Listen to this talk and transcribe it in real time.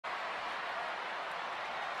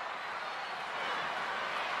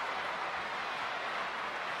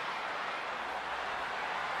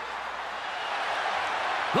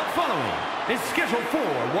The following is scheduled for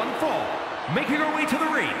one fall, making her way to the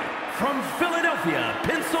ring from Philadelphia,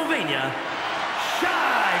 Pennsylvania,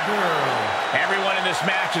 Shy Girl. Everyone in this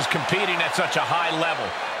match is competing at such a high level.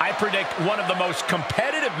 I predict one of the most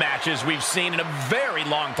competitive matches we've seen in a very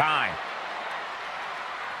long time.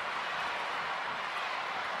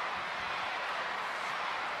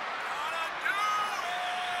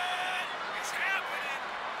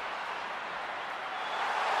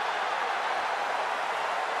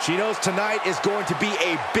 She knows tonight is going to be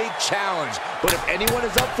a big challenge, but if anyone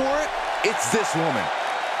is up for it, it's this woman.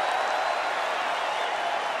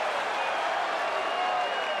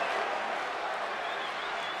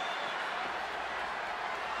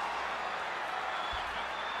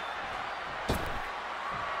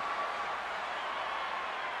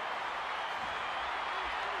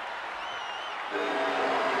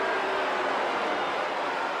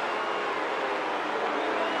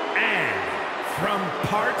 From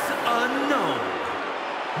parts unknown,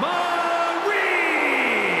 Marie!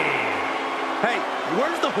 Hey,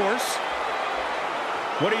 where's the horse?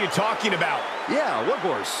 What are you talking about? Yeah, what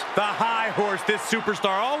horse? The high horse this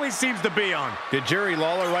superstar always seems to be on. Did Jerry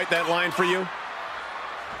Lawler write that line for you?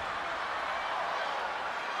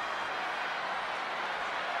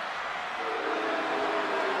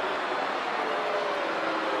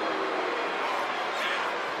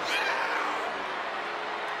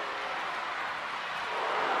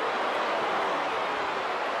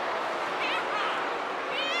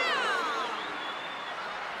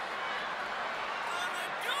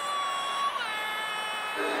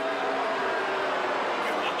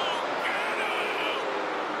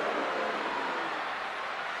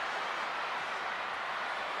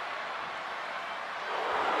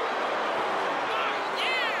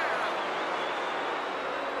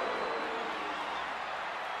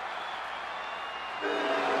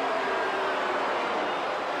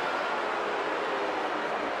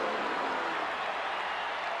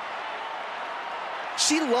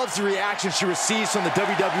 She loves the reaction she receives from the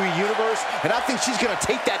WWE Universe, and I think she's going to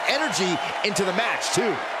take that energy into the match,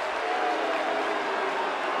 too.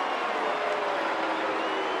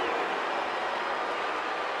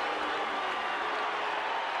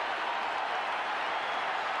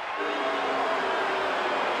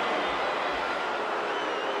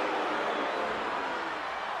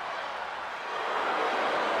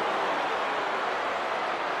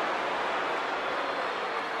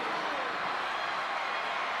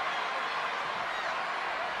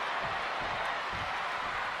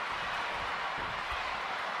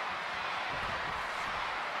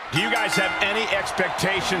 Do you guys have any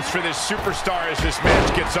expectations for this superstar as this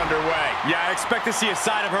match gets underway? Yeah, I expect to see a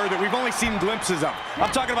side of her that we've only seen glimpses of.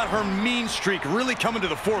 I'm talking about her mean streak really coming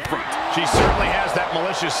to the forefront. She certainly has that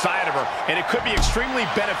malicious side of her, and it could be extremely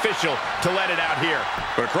beneficial to let it out here.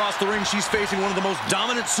 But across the ring, she's facing one of the most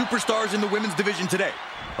dominant superstars in the women's division today.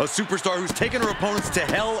 A superstar who's taken her opponents to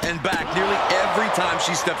hell and back nearly every time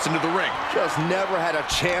she steps into the ring. Just never had a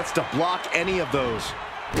chance to block any of those.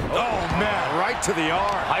 Oh, man, right to the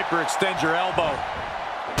arm. Hyperextend your elbow.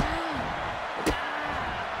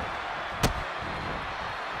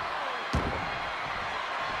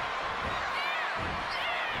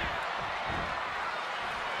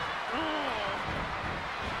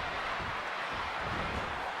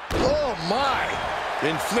 Oh, my.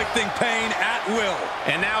 Inflicting pain at will.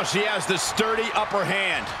 And now she has the sturdy upper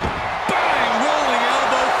hand. Bang! Rolling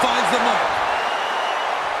elbow finds the mark.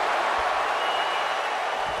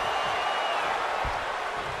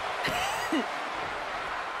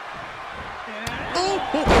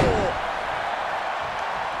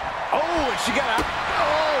 Oh, and she got out.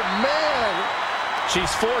 Oh, man. She's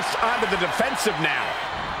forced onto the defensive now.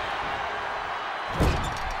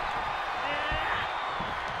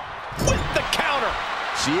 With the counter.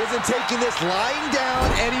 She isn't taking this lying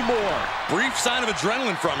down anymore. Brief sign of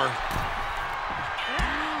adrenaline from her.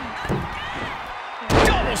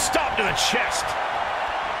 Double stop to the chest.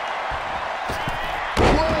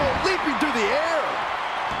 Whoa, leaping through the air.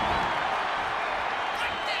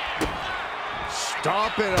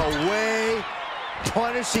 Stomping away,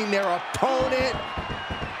 punishing their opponent.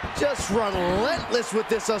 Just relentless with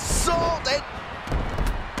this assault. And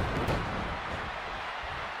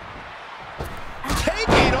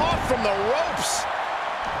taking off from the ropes.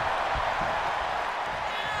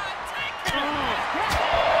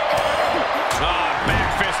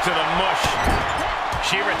 Back fist to the mush.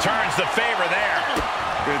 She returns the favor there.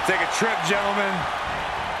 Gonna take a trip, gentlemen.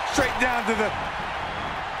 Straight down to the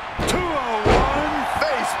 201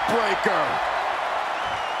 face breaker.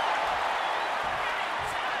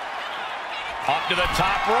 Up to the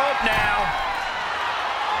top rope now.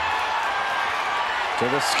 To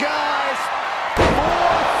the skies.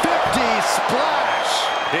 450 splash.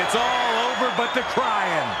 It's all over but the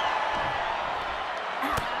crying.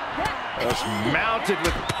 Just mounted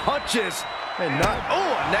with punches. And not, oh,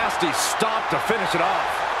 a nasty stop to finish it off.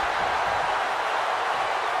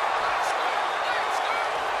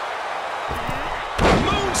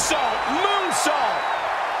 Moonsault, moonsault.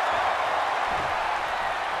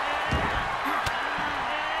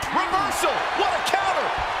 Reversal, what a counter.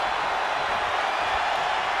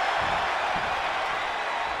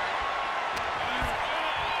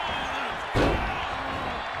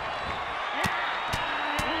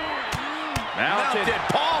 Mounted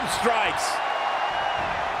palm strikes.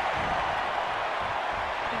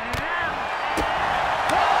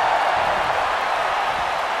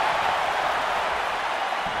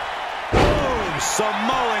 Boom,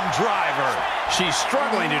 Samoan driver. She's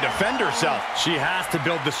struggling to defend herself. She has to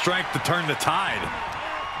build the strength to turn the tide.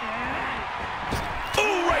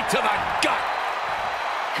 Ooh, right to the gut.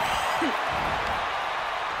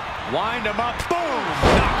 Wind him up, boom,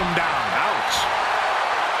 knock him down. Ouch.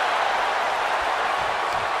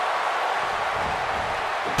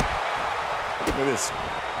 Look at this.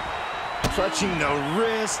 Clutching the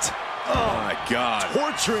wrist. Oh, my God.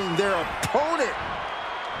 Torturing their opponent.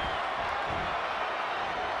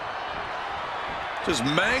 Just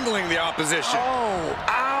mangling the opposition. Oh,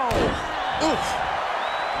 ow. Oof.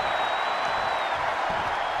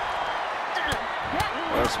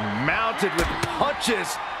 Just mounted with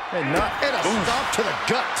punches. And a stop to the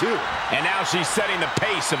gut, too. And now she's setting the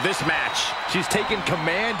pace of this match. She's taking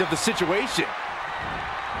command of the situation.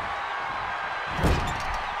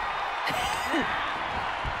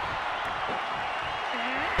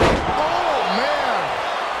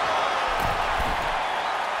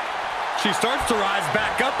 She starts to rise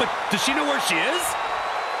back up, but does she know where she is?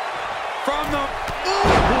 From the...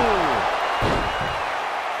 Ooh.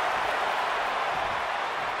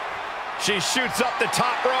 She shoots up the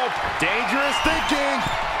top rope. Dangerous thinking.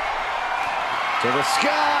 To the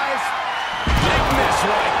skies. Big miss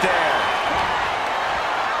right there.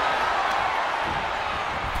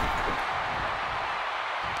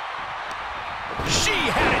 She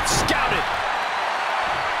had it scouted.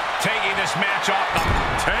 Taking this match off the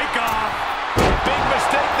takeoff. Big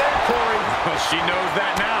mistake there, Corey. Well, she knows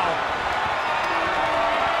that now.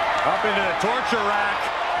 Up into the torture rack.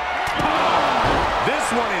 This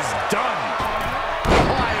one is done.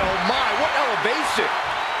 My, oh my, what elevation.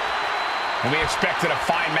 And we expected a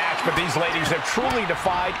fine match, but these ladies have truly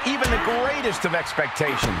defied even the greatest of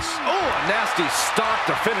expectations. Oh, a nasty stop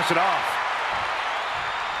to finish it off.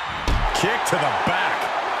 Kick to the back.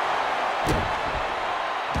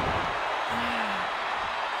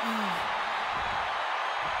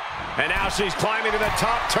 And now she's climbing to the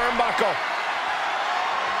top turnbuckle.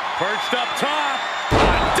 Perched up top. A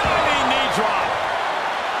diving knee drop.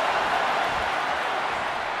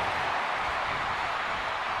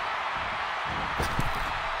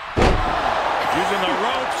 Using the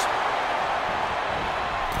ropes.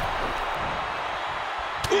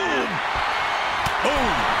 Boom.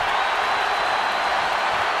 Boom.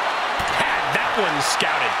 Had that one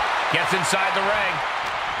scouted. Gets inside the ring.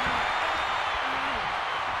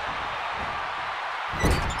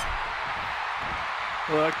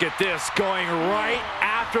 Look at this, going right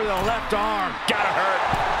after the left arm. Gotta hurt.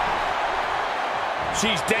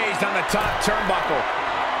 She's dazed on the top turnbuckle.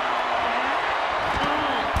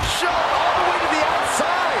 Shove all the way to the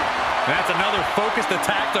outside. That's another focused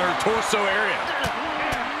attack to her torso area.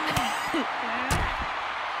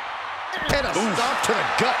 And a stop to the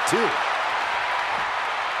gut, too.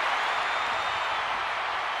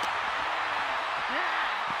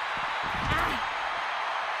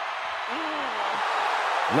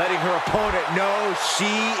 Letting her opponent know she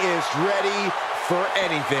is ready for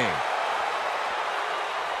anything.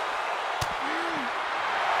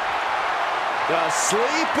 The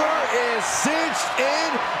sleeper is cinched in,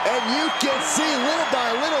 and you can see little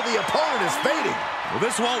by little the opponent is fading. Well,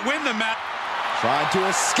 this won't win the match. Trying to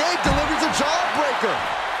escape, delivers a jawbreaker.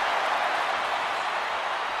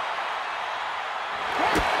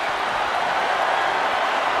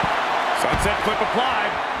 Sunset flip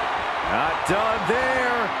applied. Not done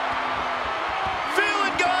there. Feel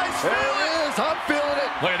it, guys, feel There it is, I'm feeling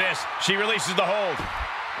it. Look at this. She releases the hold.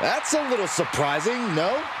 That's a little surprising,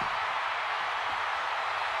 no?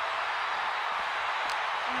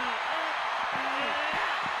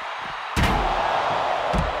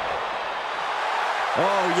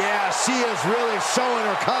 Oh, yeah, she is really showing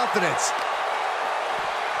her confidence.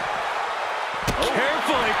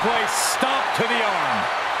 Carefully placed stomp to the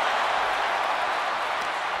arm.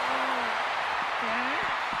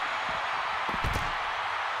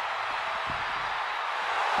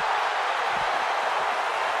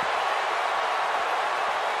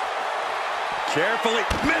 Carefully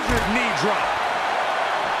measured knee drop.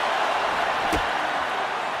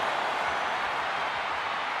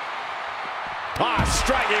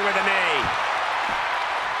 Striking with a knee.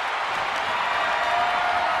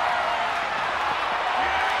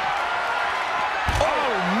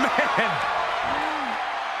 Oh, man.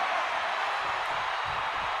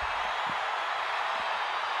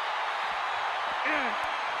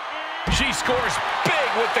 She scores big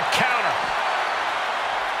with the counter.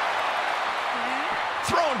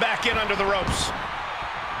 Thrown back in under the ropes.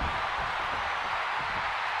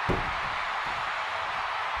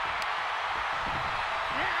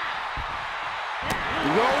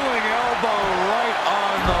 Rolling elbow right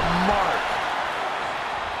on the mark.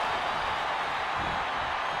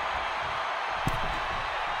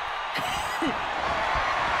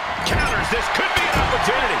 Counters. This could be an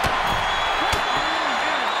opportunity.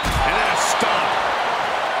 And then a stomp.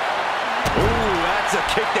 Ooh, that's a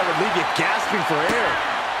kick that would leave you gasping for air.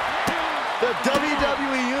 The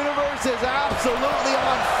WWE Universe is absolutely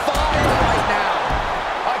on fire right now.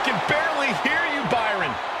 I can barely hear you,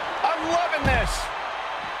 Byron. I'm loving this.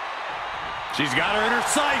 She's got her in her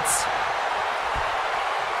sights.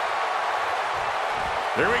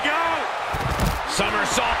 Here we go.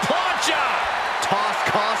 Somersault plancha. Toss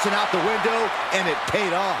caution out the window, and it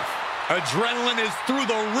paid off. Adrenaline is through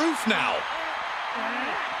the roof now.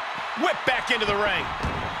 Whip back into the ring.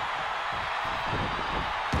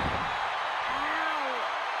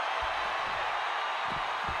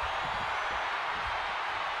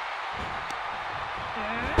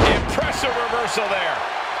 Impressive reversal there.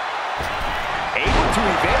 Able to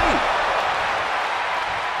evade.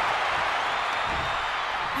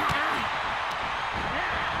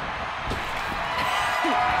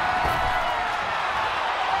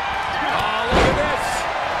 Oh, look at this.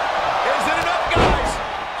 Isn't it up, guys?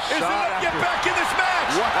 Isn't it up? Get back in this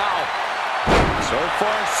match. Wow. So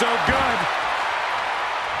far, so good.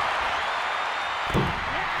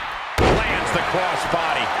 Lands the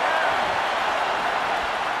crossbody.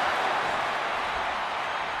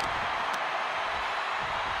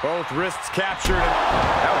 Both wrists captured.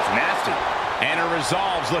 That was nasty. And her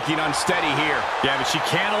resolve's looking unsteady here. Yeah, but she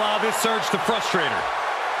can't allow this surge to frustrate her.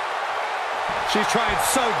 She's trying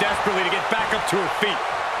so desperately to get back up to her feet.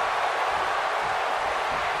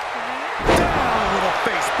 Down with a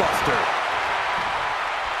face buster.